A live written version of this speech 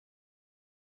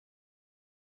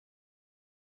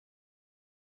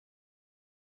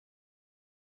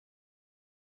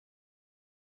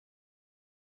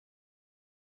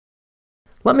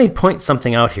Let me point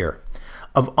something out here.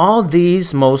 Of all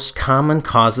these most common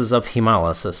causes of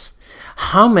hemolysis,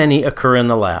 how many occur in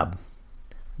the lab?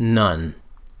 None.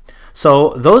 So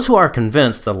those who are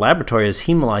convinced the laboratory is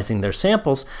hemolyzing their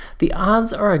samples, the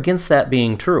odds are against that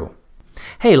being true.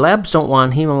 Hey, labs don't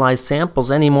want hemolyzed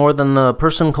samples any more than the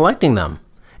person collecting them.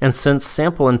 And since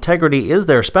sample integrity is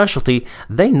their specialty,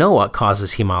 they know what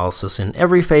causes hemolysis in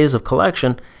every phase of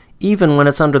collection, even when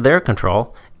it's under their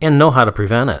control, and know how to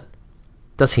prevent it.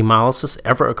 Does hemolysis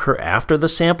ever occur after the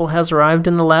sample has arrived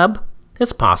in the lab?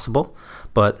 It's possible,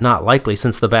 but not likely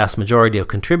since the vast majority of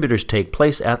contributors take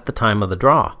place at the time of the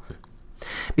draw.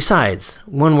 Besides,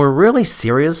 when we're really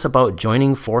serious about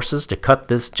joining forces to cut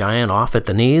this giant off at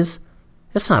the knees,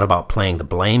 it's not about playing the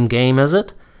blame game, is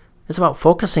it? It's about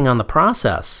focusing on the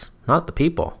process, not the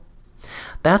people.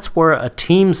 That's where a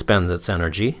team spends its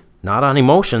energy, not on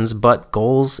emotions, but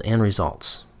goals and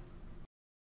results.